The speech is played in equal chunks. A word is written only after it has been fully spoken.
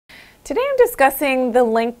Today I'm discussing the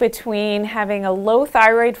link between having a low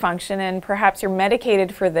thyroid function, and perhaps you're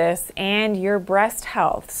medicated for this, and your breast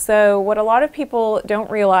health. So what a lot of people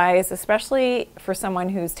don't realize, especially for someone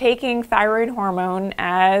who's taking thyroid hormone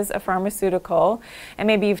as a pharmaceutical, and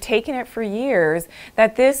maybe you've taken it for years,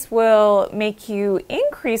 that this will make you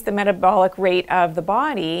increase the metabolic rate of the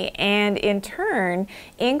body, and in turn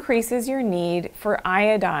increases your need for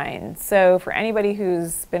iodine. So for anybody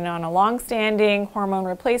who's been on a long-standing hormone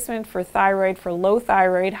replacement for thyroid, for low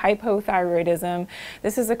thyroid, hypothyroidism,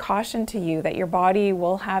 this is a caution to you that your body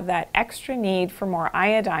will have that extra need for more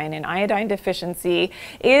iodine, and iodine deficiency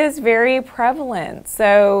is very prevalent.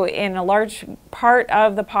 So in a large part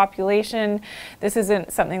of the population, this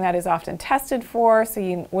isn't something that is often tested for, so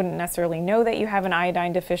you wouldn't necessarily know that you have an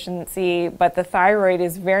iodine deficiency, but the thyroid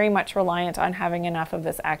is very much reliant on having enough of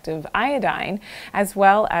this active iodine, as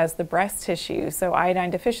well as the breast tissue. So iodine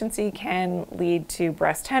deficiency can lead to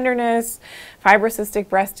breast tenderness, fibrocystic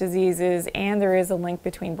breast diseases, and there is a link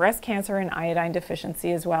between breast cancer and iodine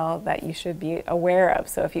deficiency as well that you should be aware of.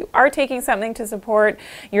 So if you are taking something to support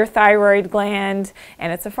your thyroid gland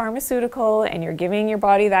and it's a pharmaceutical and you're giving your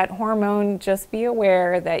body that hormone, just be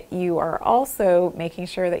aware that you are also making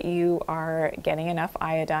sure that you are getting enough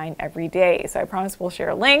iodine every day. So I promise we'll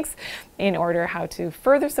share links in order how to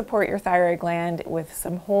further support your thyroid gland with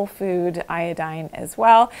some whole food iodine as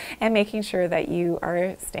well, and making sure that you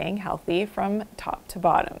are staying healthy from top to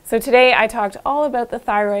bottom. So today I talked all about the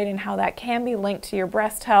thyroid and how that can be linked to your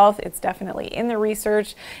breast health. It's definitely in the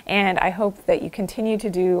research, and I hope that you continue to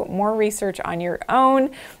do more research on your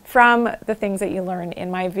own from the things that you learn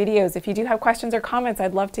in my videos. If you do have questions or comments,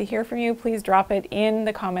 I'd love to hear from you. Please drop it in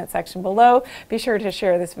the comment section below. Be sure to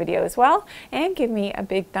share this video as well and give me a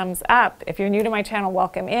big thumbs up. If you're new to my channel,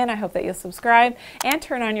 welcome in. I hope that you'll subscribe and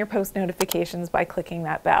turn on your post notifications by clicking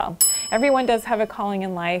that bell. Everyone does have a calling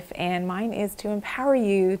in life, and mine is to empower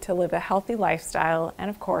you to live a healthy lifestyle and,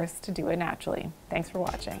 of course, to do it naturally. Thanks for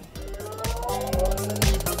watching.